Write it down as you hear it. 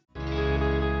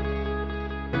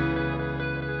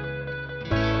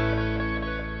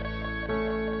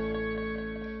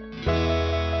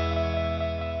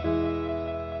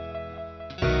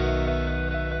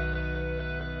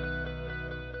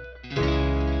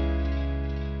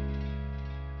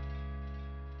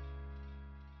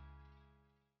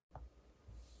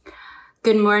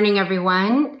Good morning,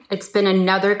 everyone. It's been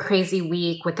another crazy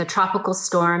week with a tropical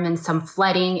storm and some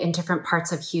flooding in different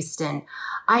parts of Houston.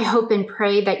 I hope and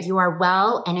pray that you are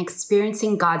well and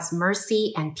experiencing God's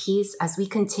mercy and peace as we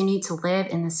continue to live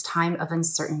in this time of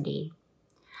uncertainty.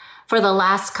 For the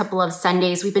last couple of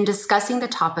Sundays, we've been discussing the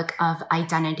topic of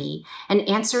identity and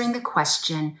answering the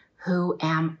question, who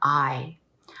am I?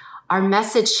 Our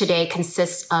message today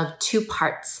consists of two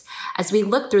parts as we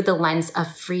look through the lens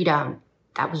of freedom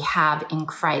that we have in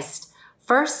Christ.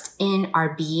 First, in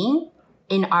our being,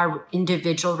 in our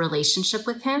individual relationship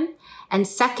with Him, and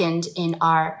second, in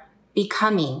our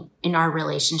becoming, in our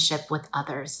relationship with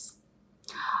others.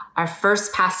 Our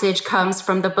first passage comes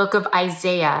from the book of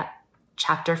Isaiah,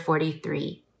 chapter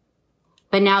 43.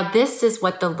 But now this is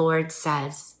what the Lord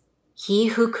says, He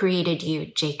who created you,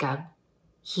 Jacob,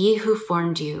 He who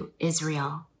formed you,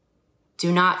 Israel.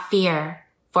 Do not fear,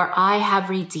 for I have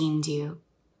redeemed you.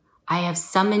 I have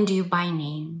summoned you by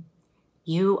name.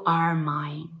 You are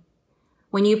mine.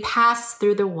 When you pass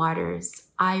through the waters,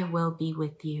 I will be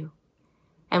with you.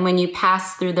 And when you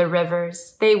pass through the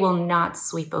rivers, they will not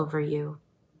sweep over you.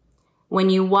 When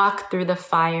you walk through the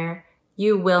fire,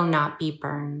 you will not be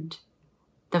burned.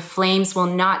 The flames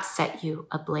will not set you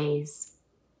ablaze.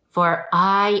 For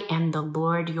I am the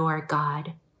Lord your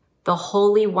God, the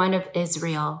Holy One of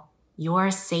Israel,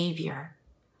 your Savior.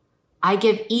 I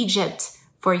give Egypt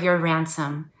for your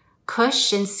ransom,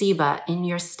 Cush and Seba in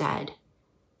your stead,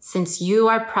 since you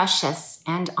are precious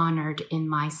and honored in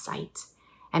my sight.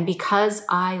 And because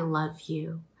I love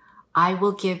you, I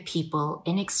will give people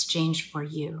in exchange for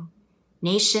you,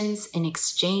 nations in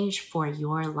exchange for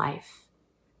your life.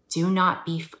 Do not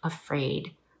be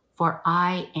afraid, for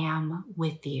I am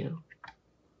with you.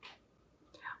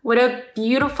 What a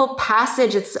beautiful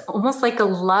passage. It's almost like a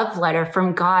love letter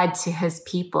from God to His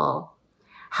people.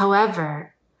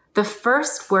 However, the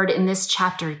first word in this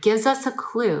chapter gives us a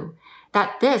clue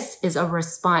that this is a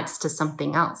response to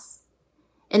something else.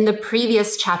 In the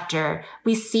previous chapter,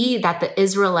 we see that the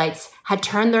Israelites had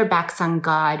turned their backs on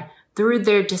God through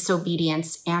their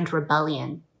disobedience and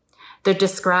rebellion. They're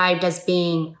described as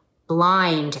being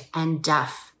blind and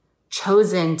deaf,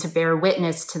 chosen to bear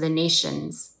witness to the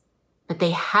nations, but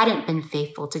they hadn't been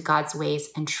faithful to God's ways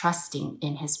and trusting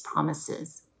in His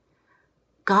promises.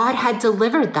 God had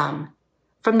delivered them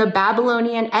from the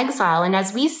Babylonian exile. And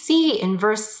as we see in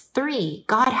verse 3,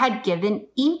 God had given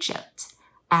Egypt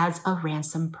as a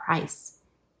ransom price.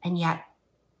 And yet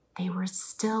they were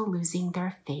still losing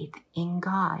their faith in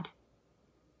God.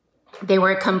 They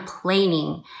were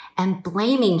complaining and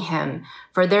blaming Him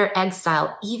for their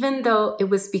exile, even though it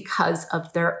was because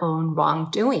of their own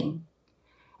wrongdoing.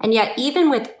 And yet, even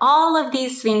with all of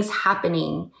these things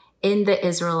happening in the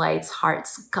Israelites'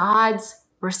 hearts, God's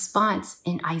response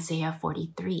in Isaiah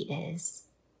 43 is,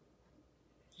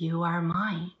 you are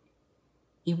mine.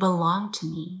 You belong to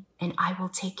me, and I will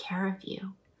take care of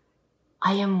you.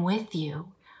 I am with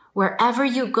you wherever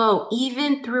you go,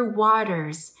 even through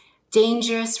waters,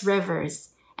 dangerous rivers,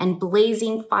 and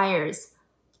blazing fires.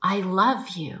 I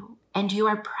love you, and you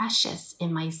are precious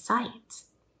in my sight.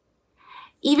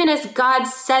 Even as God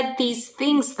said these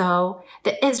things, though,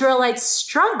 the Israelites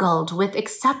struggled with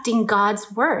accepting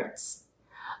God's words.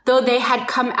 Though they had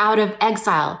come out of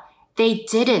exile, they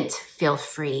didn't feel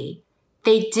free.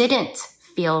 They didn't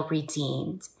feel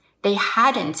redeemed. They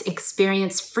hadn't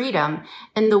experienced freedom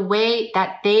in the way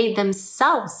that they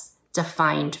themselves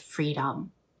defined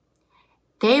freedom.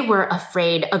 They were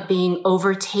afraid of being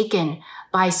overtaken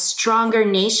by stronger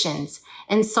nations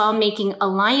and saw making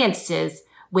alliances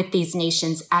with these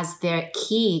nations as their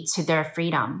key to their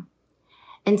freedom,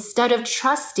 instead of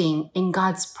trusting in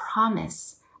God's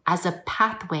promise as a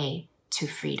pathway to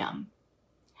freedom.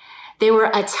 They were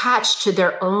attached to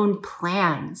their own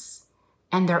plans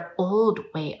and their old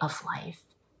way of life,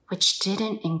 which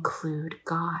didn't include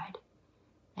God.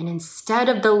 And instead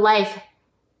of the life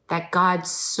that God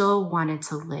so wanted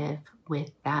to live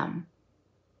with them.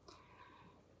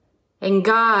 And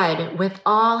God, with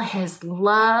all His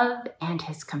love and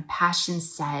His compassion,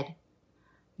 said,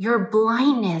 your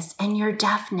blindness and your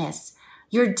deafness,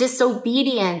 your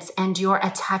disobedience and your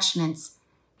attachments,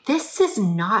 this is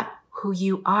not who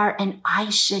you are, and I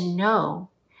should know,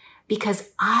 because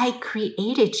I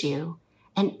created you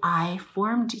and I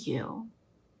formed you.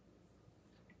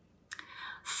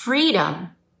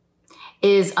 Freedom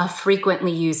is a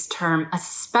frequently used term,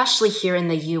 especially here in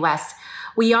the U.S.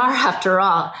 We are, after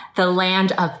all, the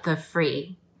land of the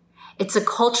free. It's a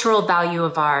cultural value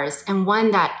of ours, and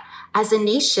one that, as a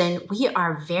nation, we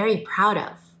are very proud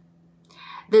of.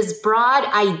 This broad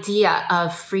idea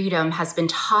of freedom has been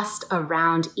tossed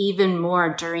around even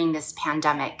more during this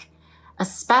pandemic,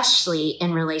 especially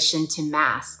in relation to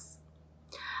masks.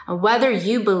 Whether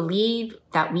you believe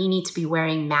that we need to be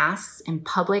wearing masks in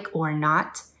public or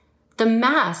not, the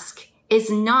mask is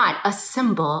not a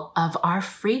symbol of our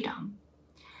freedom.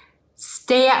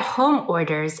 Stay-at-home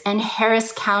orders and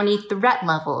Harris County threat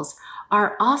levels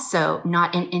are also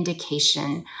not an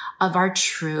indication of our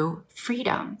true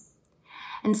freedom.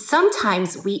 And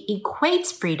sometimes we equate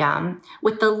freedom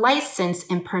with the license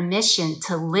and permission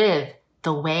to live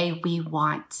the way we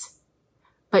want.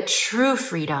 But true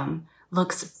freedom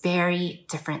looks very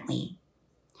differently.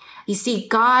 You see,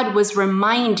 God was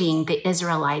reminding the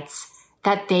Israelites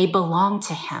that they belonged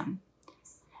to him,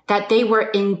 that they were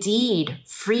indeed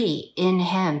free in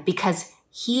him because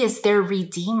he is their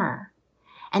redeemer,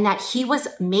 and that he was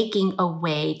making a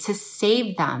way to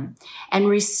save them and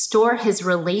restore his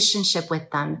relationship with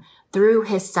them through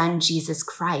his son, Jesus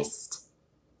Christ.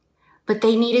 But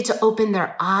they needed to open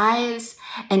their eyes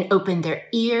and open their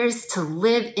ears to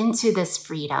live into this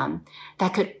freedom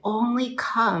that could only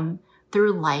come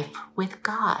through life with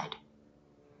God.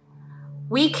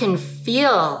 We can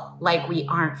feel like we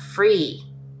aren't free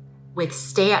with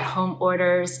stay-at-home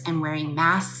orders and wearing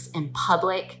masks in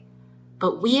public,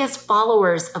 but we as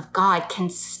followers of God can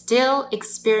still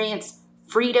experience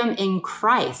freedom in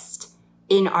Christ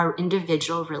in our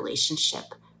individual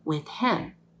relationship with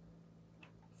him.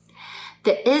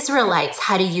 The Israelites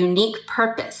had a unique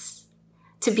purpose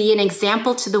to be an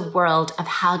example to the world of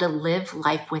how to live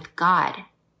life with God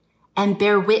and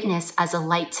bear witness as a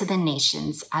light to the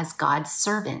nations as God's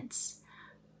servants.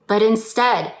 But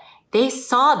instead, they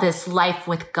saw this life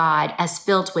with God as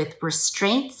filled with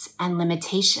restraints and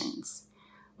limitations,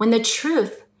 when the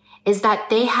truth is that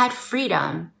they had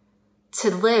freedom to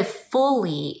live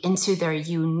fully into their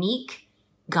unique,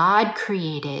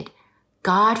 God-created,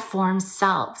 God-formed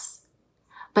selves.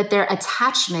 But their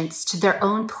attachments to their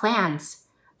own plans,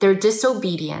 their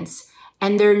disobedience,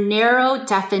 and their narrow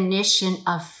definition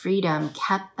of freedom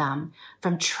kept them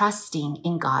from trusting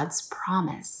in God's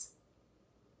promise.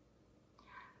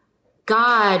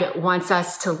 God wants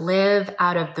us to live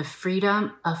out of the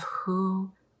freedom of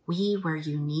who we were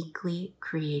uniquely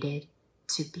created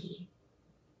to be.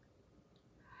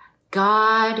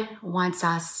 God wants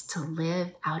us to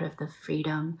live out of the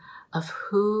freedom of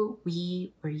who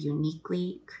we were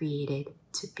uniquely created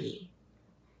to be.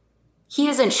 He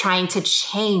isn't trying to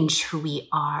change who we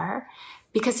are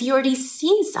because he already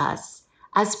sees us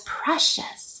as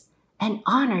precious and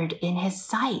honored in his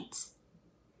sight.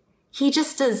 He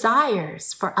just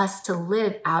desires for us to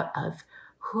live out of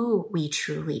who we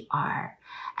truly are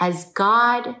as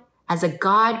a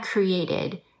God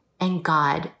created and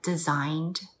God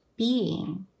designed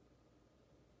being.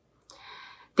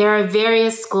 There are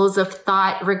various schools of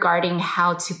thought regarding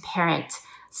how to parent.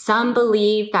 Some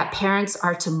believe that parents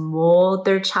are to mold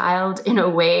their child in a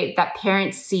way that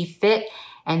parents see fit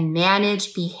and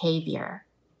manage behavior.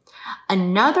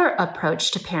 Another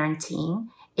approach to parenting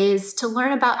is to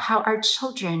learn about how our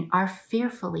children are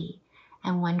fearfully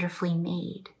and wonderfully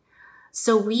made,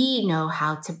 so we know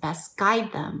how to best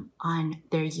guide them on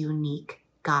their unique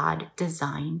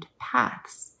God-designed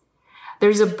paths.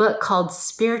 There's a book called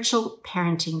Spiritual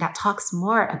Parenting that talks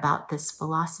more about this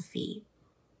philosophy.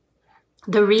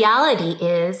 The reality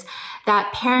is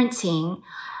that parenting,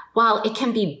 while it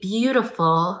can be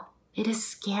beautiful, it is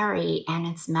scary and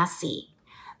it's messy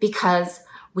because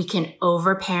we can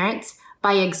overparent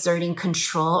by exerting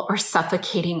control or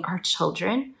suffocating our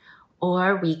children,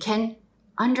 or we can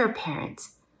underparent,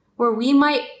 where we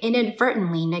might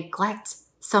inadvertently neglect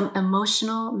some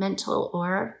emotional, mental,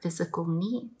 or physical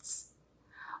needs.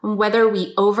 Whether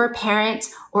we overparent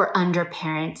or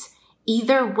underparent,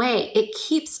 either way, it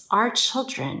keeps our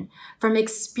children from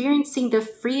experiencing the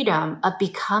freedom of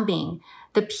becoming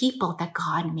the people that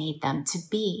God made them to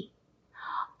be.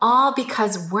 All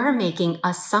because we're making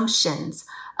assumptions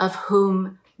of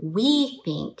whom we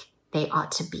think they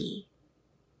ought to be.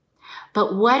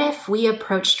 But what if we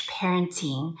approached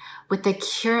parenting with a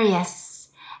curious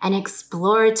and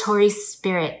exploratory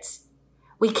spirit?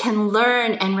 We can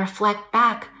learn and reflect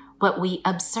back what we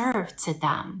observe to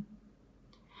them.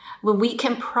 When we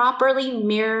can properly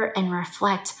mirror and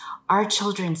reflect our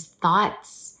children's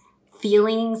thoughts,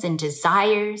 feelings, and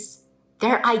desires,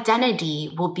 their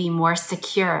identity will be more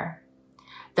secure.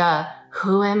 The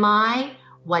who am I,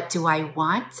 what do I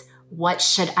want, what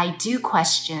should I do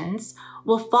questions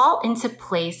will fall into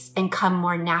place and come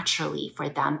more naturally for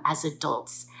them as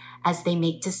adults as they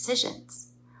make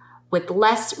decisions, with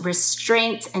less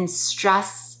restraint and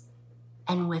stress,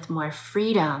 and with more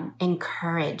freedom and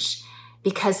courage,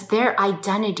 because their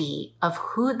identity of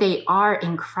who they are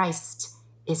in Christ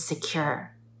is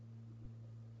secure.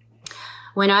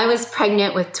 When I was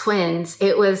pregnant with twins,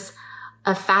 it was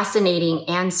a fascinating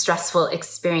and stressful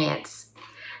experience.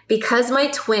 Because my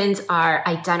twins are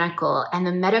identical, and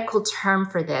the medical term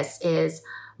for this is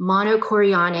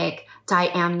monochorionic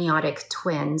diamniotic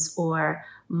twins or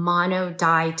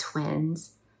monodi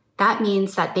twins, that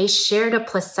means that they shared a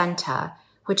placenta,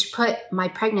 which put my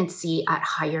pregnancy at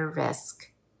higher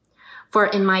risk. For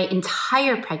in my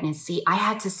entire pregnancy, I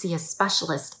had to see a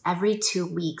specialist every 2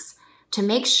 weeks to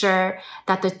make sure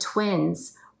that the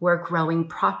twins were growing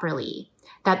properly,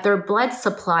 that their blood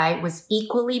supply was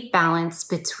equally balanced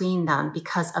between them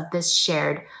because of this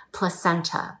shared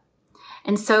placenta.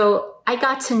 And so I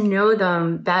got to know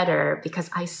them better because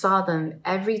I saw them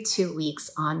every 2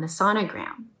 weeks on the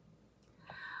sonogram.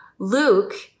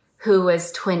 Luke, who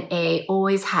was twin A,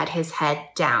 always had his head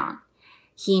down.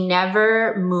 He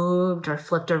never moved or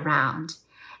flipped around.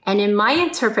 And in my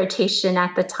interpretation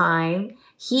at the time,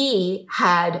 he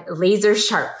had laser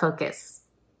sharp focus.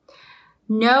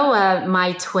 Noah,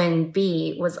 my twin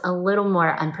B, was a little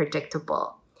more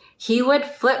unpredictable. He would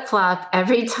flip-flop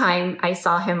every time I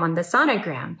saw him on the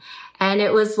sonogram. And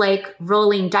it was like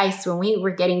rolling dice when we were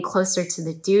getting closer to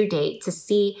the due date to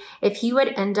see if he would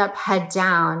end up head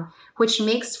down, which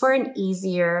makes for an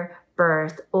easier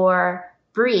birth, or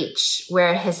breech,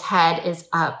 where his head is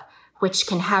up, which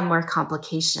can have more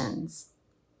complications.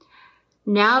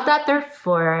 Now that they're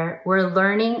 4, we're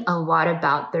learning a lot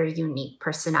about their unique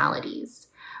personalities.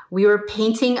 We were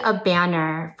painting a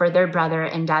banner for their brother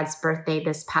and dad's birthday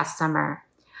this past summer.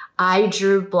 I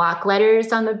drew block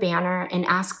letters on the banner and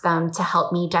asked them to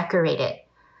help me decorate it.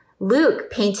 Luke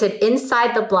painted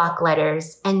inside the block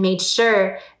letters and made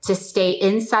sure to stay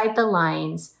inside the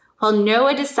lines, while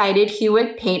Noah decided he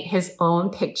would paint his own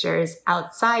pictures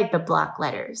outside the block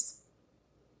letters.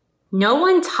 No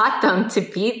one taught them to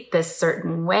be this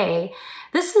certain way.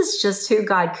 This is just who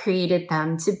God created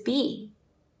them to be.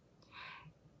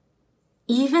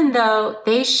 Even though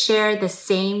they share the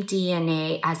same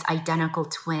DNA as identical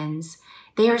twins,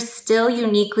 they are still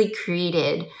uniquely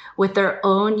created with their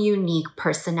own unique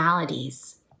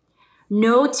personalities.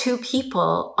 No 2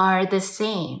 people are the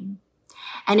same.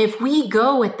 And if we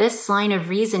go with this line of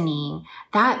reasoning,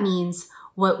 that means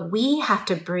what we have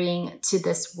to bring to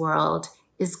this world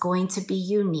is going to be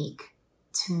unique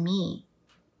to me.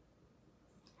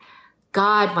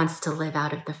 God wants to live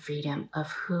out of the freedom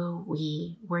of who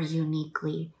we were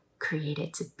uniquely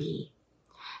created to be.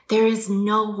 There is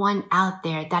no one out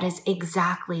there that is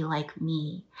exactly like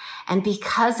me. And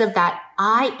because of that,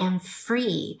 I am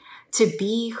free to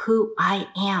be who I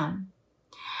am.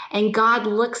 And God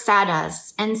looks at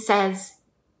us and says,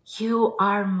 "You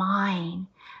are mine,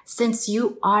 since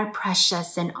you are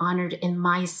precious and honored in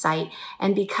my sight.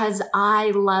 And because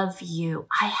I love you,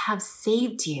 I have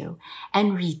saved you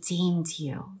and redeemed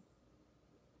you."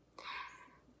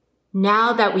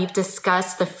 Now that we've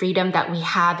discussed the freedom that we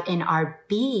have in our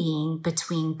being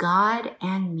between God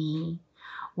and me,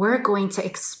 we're going to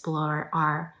explore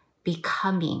our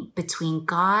becoming between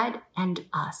God and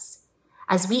us.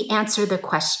 As we answer the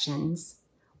questions,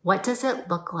 what does it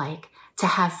look like to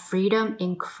have freedom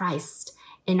in Christ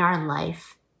in our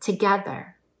life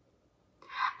together?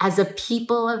 As a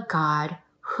people of God,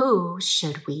 who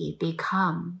should we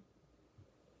become?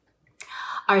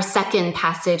 Our second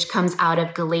passage comes out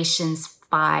of Galatians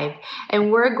 5,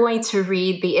 and we're going to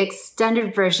read the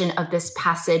extended version of this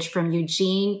passage from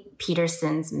Eugene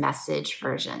Peterson's Message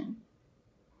version.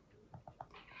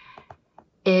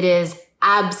 It is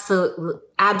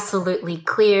absolutely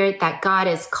clear that God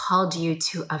has called you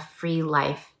to a free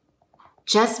life.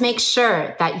 Just make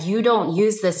sure that you don't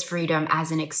use this freedom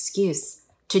as an excuse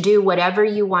to do whatever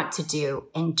you want to do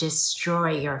and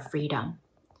destroy your freedom.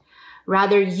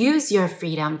 Rather, use your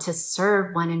freedom to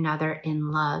serve one another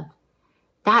in love.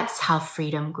 That's how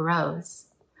freedom grows.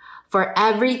 For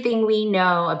everything we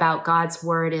know about God's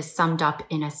word is summed up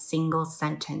in a single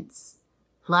sentence: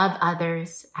 love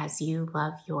others as you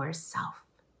love yourself.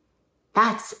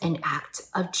 That's an act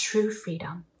of true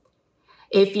freedom.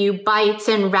 If you bite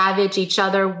and ravage each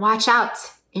other, watch out.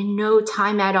 In no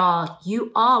time at all,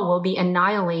 you all will be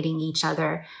annihilating each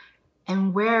other.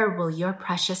 And where will your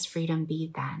precious freedom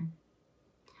be then?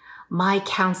 My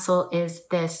counsel is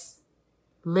this: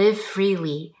 live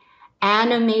freely,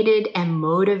 animated and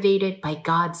motivated by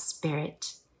God's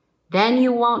Spirit. Then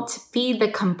you won't feed the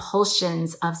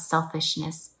compulsions of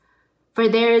selfishness, for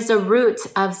there is a root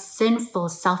of sinful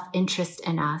self-interest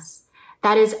in us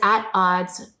that is at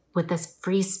odds with the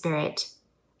free spirit,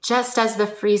 just as the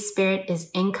free spirit is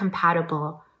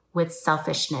incompatible with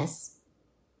selfishness.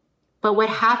 But what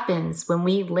happens when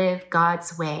we live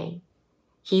God's way?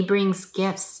 He brings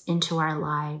gifts into our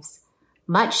lives: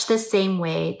 much the same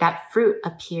way that fruit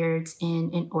appears in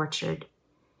an orchard.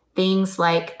 Things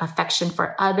like affection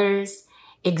for others,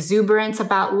 exuberance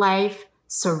about life,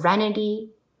 serenity.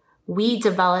 We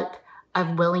develop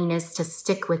a willingness to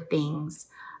stick with things,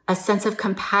 a sense of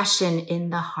compassion in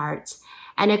the heart,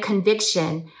 and a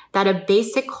conviction that a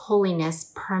basic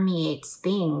holiness permeates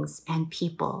things and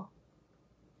people.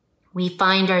 We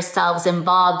find ourselves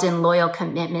involved in loyal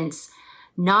commitments,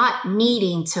 not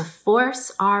needing to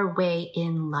force our way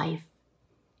in life,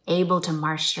 able to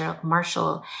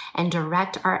marshal and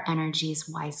direct our energies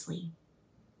wisely.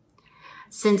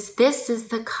 Since this is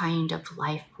the kind of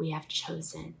life we have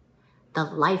chosen, the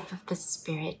life of the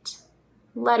Spirit,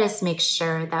 let us make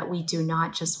sure that we do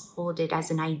not just hold it as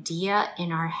an idea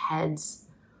in our heads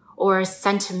or a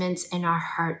sentiment in our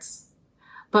hearts,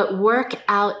 but work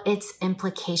out its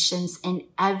implications in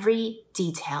every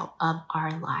detail of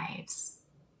our lives.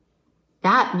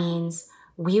 That means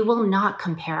we will not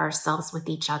compare ourselves with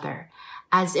each other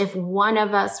as if one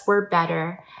of us were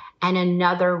better and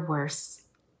another worse.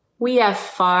 We have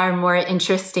far more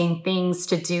interesting things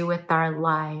to do with our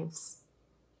lives.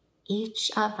 Each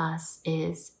of us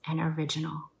is an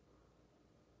original.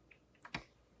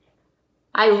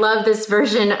 I love this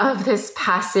version of this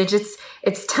passage.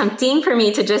 It's tempting for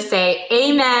me to just say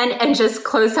amen and just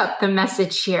close up the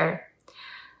message here.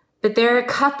 But there are a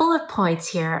couple of points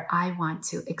here I want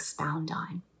to expound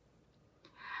on.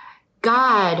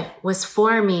 God was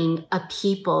forming a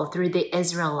people through the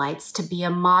Israelites to be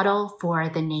a model for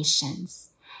the nations.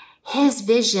 His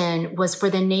vision was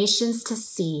for the nations to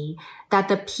see that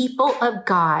the people of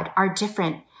God are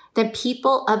different than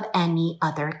people of any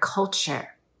other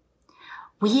culture.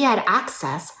 We at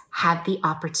Access have the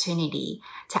opportunity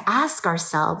to ask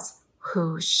ourselves,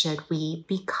 who should we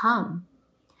become?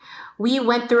 We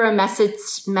went through a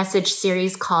message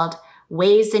series called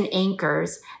Waves and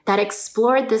Anchors that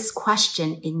explored this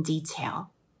question in detail.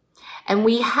 And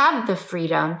we have the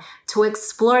freedom to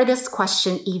explore this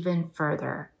question even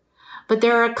further. But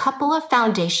there are a couple of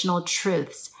foundational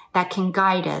truths that can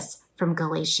guide us from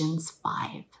Galatians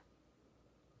 5.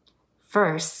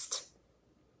 First,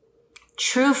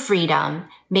 true freedom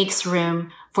makes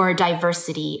room for a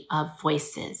diversity of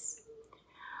voices,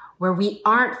 where we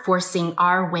aren't forcing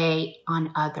our way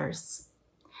on others.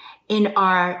 In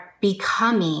our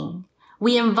becoming,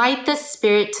 we invite the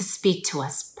Spirit to speak to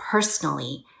us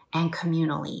personally and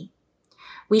communally.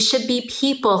 We should be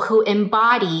people who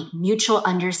embody mutual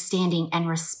understanding and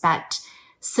respect,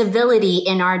 civility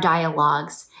in our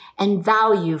dialogues, and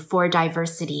value for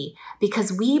diversity,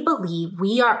 because we believe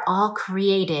we are all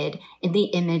created in the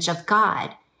image of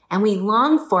God, and we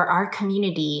long for our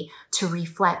community to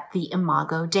reflect the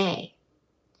Imago Dei.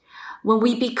 When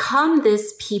we become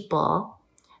this people,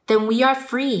 then we are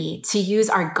free to use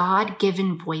our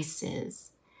God-given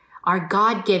voices, our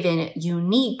God-given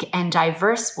unique and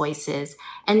diverse voices,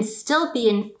 and still be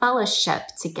in fellowship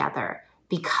together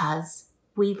because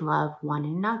we love one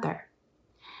another.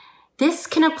 This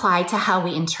can apply to how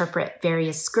we interpret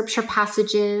various scripture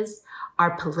passages,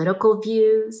 our political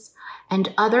views,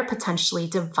 and other potentially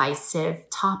divisive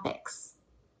topics.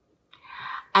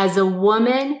 As a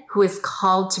woman who is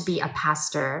called to be a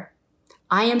pastor,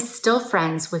 I am still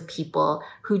friends with people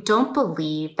who don't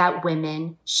believe that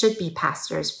women should be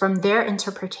pastors from their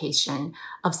interpretation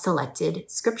of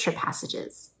selected scripture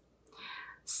passages.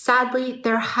 Sadly,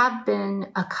 there have been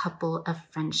a couple of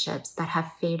friendships that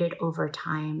have faded over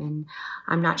time, and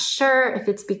I'm not sure if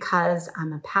it's because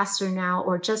I'm a pastor now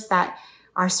or just that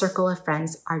our circle of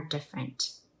friends are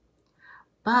different.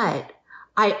 But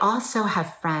I also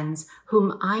have friends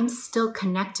whom I'm still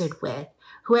connected with,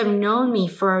 who have known me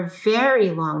for a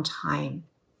very long time.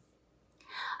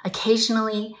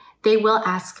 Occasionally, they will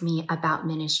ask me about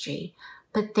ministry,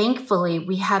 but thankfully,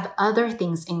 we have other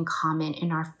things in common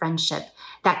in our friendship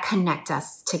that connect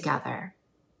us together.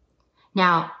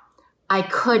 Now, I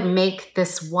could make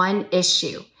this one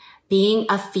issue, being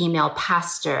a female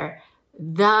pastor,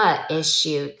 the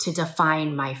issue to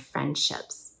define my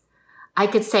friendships. I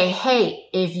could say, hey,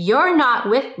 if you're not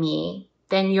with me,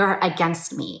 then you're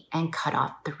against me, and cut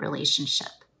off the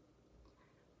relationship.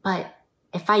 But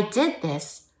if I did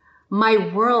this, my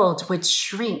world would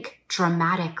shrink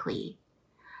dramatically.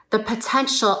 The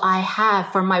potential I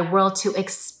have for my world to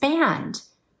expand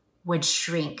would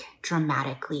shrink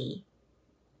dramatically.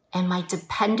 And my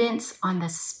dependence on the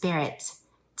Spirit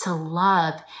to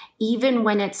love, even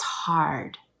when it's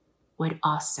hard, would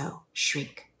also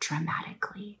shrink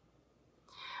dramatically.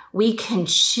 We can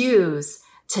choose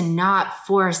to not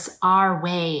force our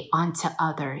way onto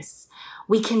others.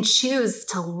 We can choose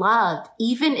to love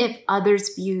even if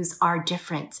others' views are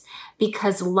different,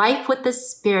 because life with the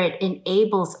Spirit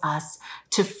enables us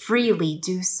to freely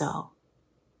do so.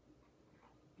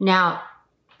 Now,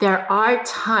 there are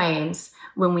times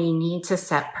when we need to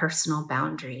set personal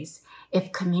boundaries.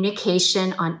 If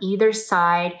communication on either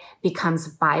side becomes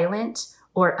violent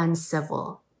or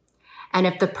uncivil, and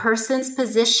if the person's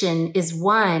position is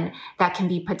one that can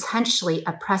be potentially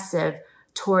oppressive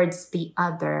towards the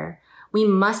other, we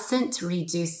mustn't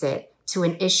reduce it to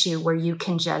an issue where you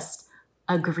can just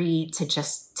agree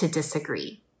to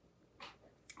disagree.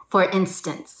 For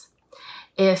instance,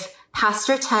 if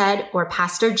Pastor Ted or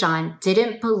Pastor John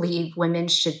didn't believe women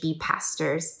should be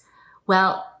pastors,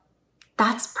 well,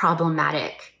 that's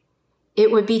problematic.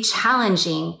 It would be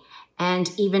challenging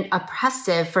and even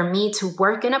oppressive for me to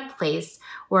work in a place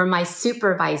where my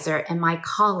supervisor and my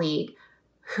colleague,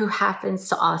 who happens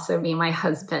to also be my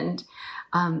husband,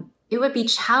 it would be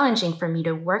challenging for me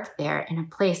to work there in a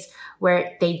place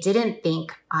where they didn't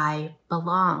think I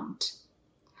belonged.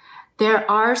 There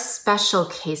are special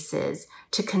cases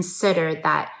to consider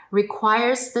that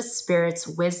requires the Spirit's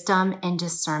wisdom and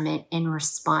discernment in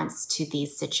response to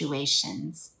these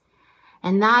situations.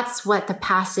 And that's what the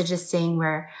passage is saying,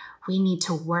 where we need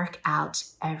to work out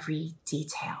every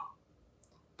detail.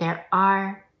 There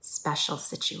are special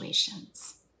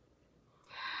situations.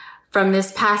 From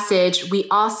this passage, we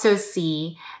also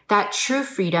see that true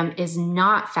freedom is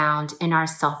not found in our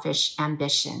selfish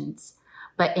ambitions,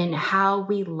 but in how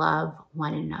we love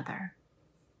one another.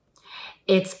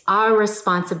 It's our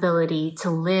responsibility to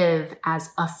live as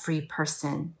a free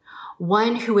person,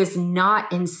 one who is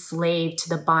not enslaved to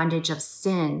the bondage of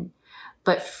sin,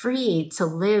 but free to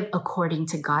live according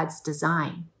to God's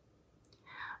design.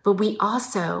 But we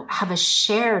also have a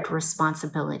shared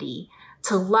responsibility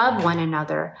to love one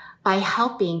another by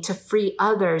helping to free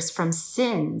others from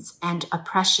sins and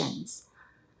oppressions.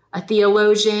 A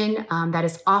theologian that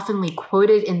is oftenly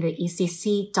quoted in the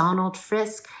ECC, Donald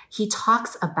Frisk, he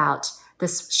talks about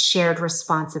this shared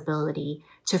responsibility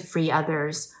to free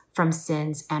others from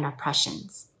sins and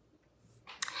oppressions.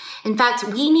 In fact,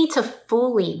 we need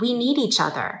each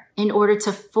other in order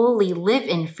to fully live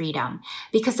in freedom.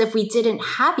 Because if we didn't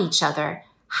have each other,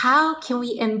 how can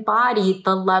we embody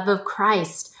the love of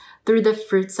Christ through the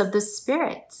fruits of the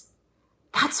Spirit?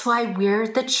 That's why we're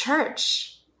the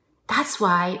church. That's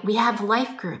why we have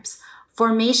life groups,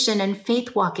 formation and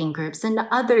faith walking groups, and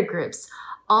other groups,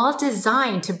 all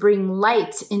designed to bring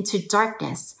light into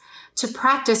darkness, to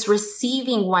practice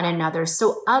receiving one another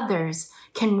so others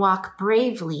can walk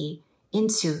bravely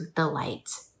into the light.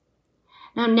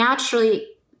 Now, naturally,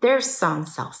 there's some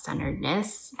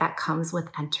self-centeredness that comes with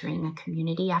entering a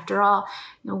community. After all,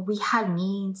 we have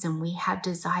needs and we have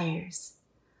desires.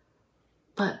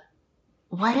 But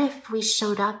what if we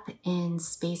showed up in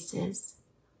spaces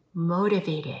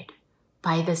motivated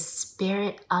by the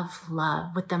Spirit of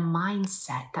love with the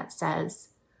mindset that says,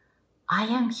 I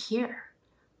am here,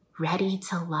 ready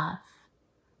to love.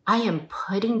 I am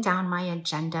putting down my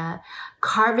agenda,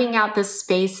 carving out the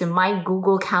space in my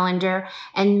Google Calendar,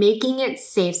 and making it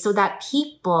safe so that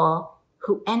people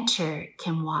who enter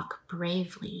can walk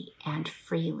bravely and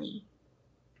freely.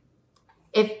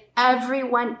 If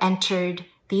everyone entered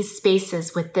these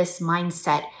spaces with this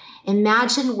mindset,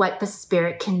 imagine what the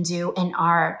Spirit can do in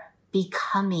our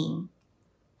becoming,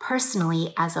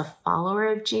 personally as a follower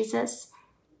of Jesus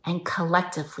and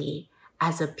collectively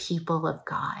as a people of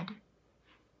God.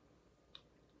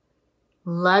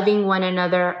 Loving one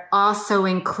another also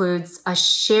includes a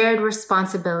shared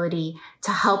responsibility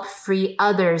to help free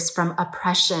others from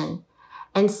oppression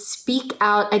and speak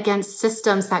out against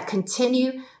systems that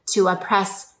continue to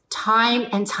oppress time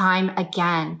and time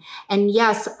again. And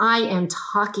yes, I am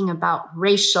talking about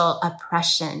racial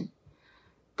oppression.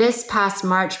 This past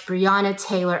March, Breonna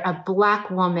Taylor, a Black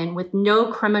woman with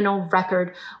no criminal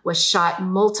record, was shot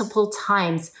multiple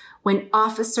times when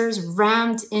officers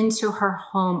rammed into her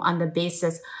home on the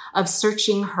basis of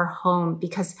searching her home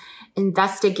because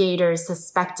investigators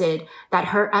suspected that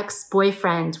her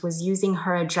ex-boyfriend was using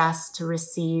her address to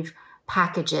receive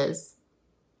packages.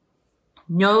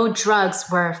 No drugs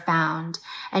were found,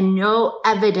 and no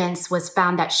evidence was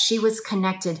found that she was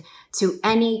connected to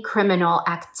any criminal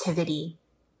activity.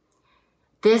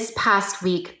 This past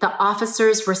week, the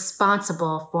officers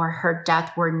responsible for her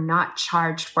death were not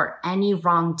charged for any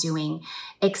wrongdoing,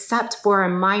 except for a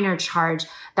minor charge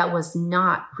that was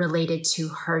not related to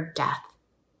her death.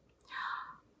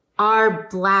 Our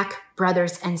Black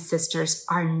brothers and sisters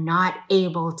are not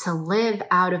able to live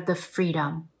out of the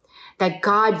freedom that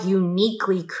God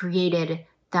uniquely created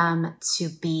them to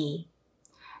be.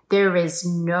 There is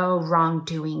no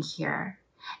wrongdoing here,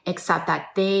 except that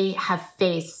they have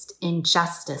faced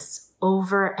injustice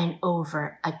over and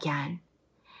over again.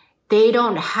 They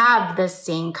don't have the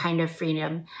same kind of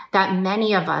freedom that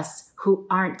many of us who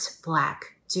aren't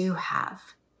Black do have.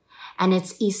 And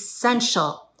it's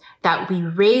essential that we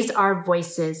raise our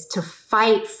voices to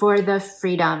fight for the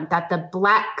freedom that the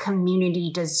Black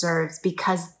community deserves,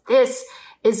 because this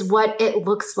is what it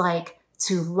looks like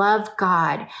to love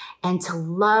God and to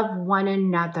love one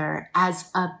another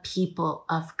as a people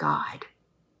of God.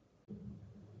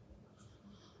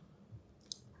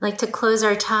 I'd like to close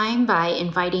our time by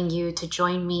inviting you to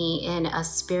join me in a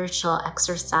spiritual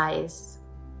exercise.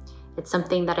 It's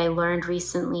something that I learned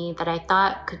recently that I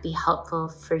thought could be helpful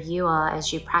for you all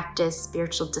as you practice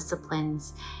spiritual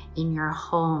disciplines in your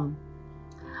home.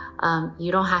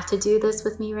 You don't have to do this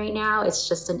with me right now. It's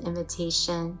just an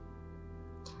invitation.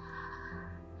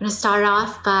 I'm going to start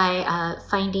off by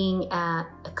finding a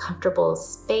comfortable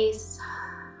space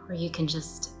where you can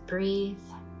just breathe,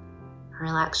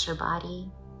 relax your body.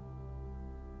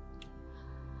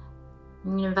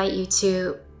 I'm going to invite you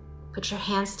to put your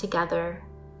hands together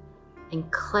and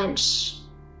clench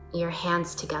your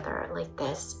hands together like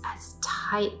this as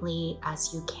tightly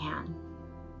as you can.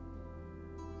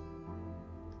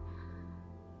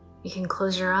 You can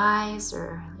close your eyes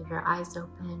or leave your eyes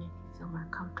open if you feel more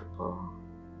comfortable.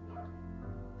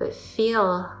 But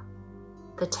feel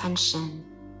the tension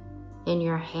in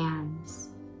your hands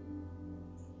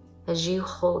as you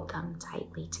hold them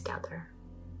tightly together.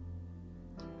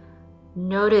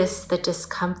 Notice the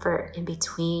discomfort in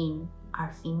between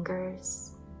our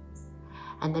fingers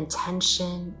and the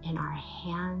tension in our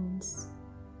hands,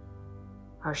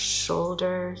 our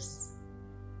shoulders,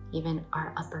 even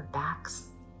our upper backs.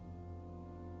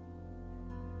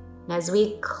 And as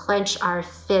we clench our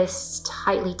fists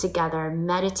tightly together,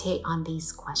 meditate on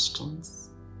these questions.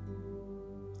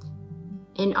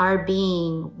 In our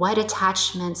being, what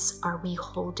attachments are we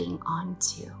holding on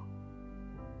to?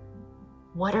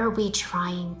 What are we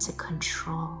trying to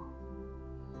control?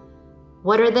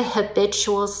 What are the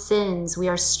habitual sins we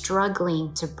are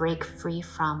struggling to break free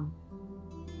from?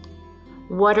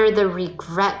 What are the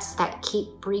regrets that keep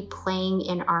replaying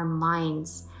in our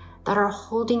minds that are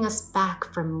holding us back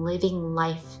from living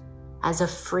life as a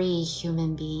free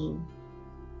human being?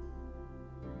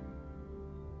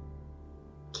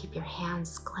 Keep your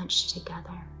hands clenched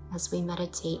together as we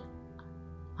meditate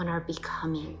on our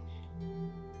becoming.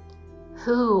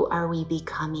 Who are we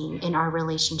becoming in our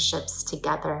relationships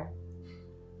together?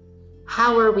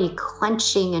 How are we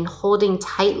clenching and holding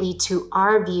tightly to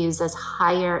our views as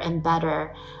higher and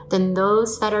better than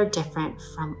those that are different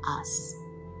from us?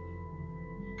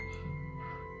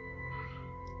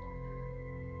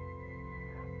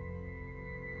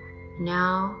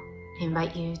 Now, I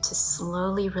invite you to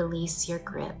slowly release your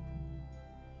grip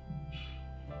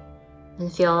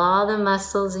and feel all the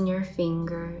muscles in your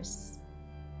fingers,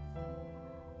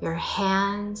 your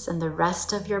hands, and the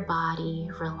rest of your body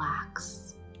relax.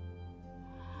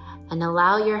 And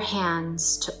allow your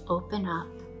hands to open up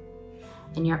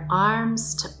and your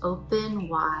arms to open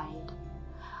wide,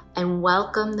 and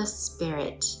welcome the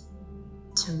Spirit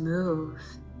to move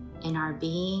in our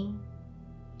being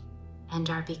and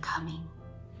our becoming.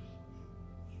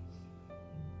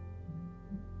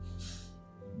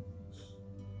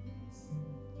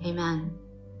 Amen.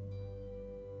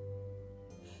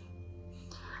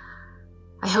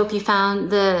 I hope you found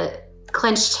the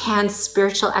clenched hands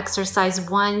spiritual exercise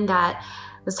one that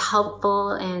was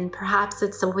helpful, and perhaps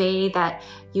it's a way that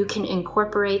you can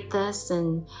incorporate this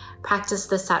and practice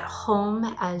this at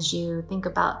home as you think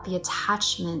about the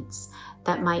attachments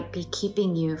that might be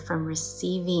keeping you from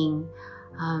receiving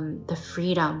the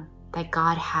freedom that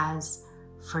God has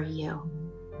for you.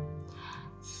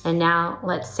 And now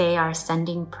let's say our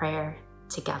sending prayer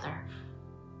together.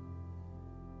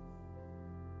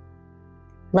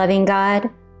 Loving God,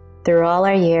 through all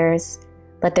our years,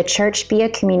 let the church be a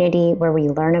community where we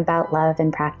learn about love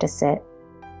and practice it,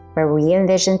 where we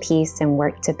envision peace and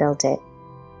work to build it,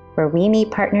 where we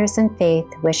meet partners in faith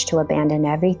who wish to abandon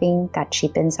everything that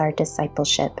cheapens our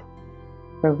discipleship,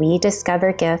 where we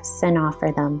discover gifts and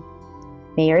offer them.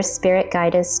 May your Spirit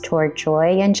guide us toward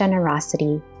joy and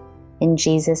generosity. In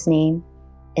Jesus' name,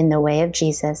 in the way of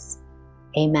Jesus,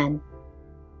 amen.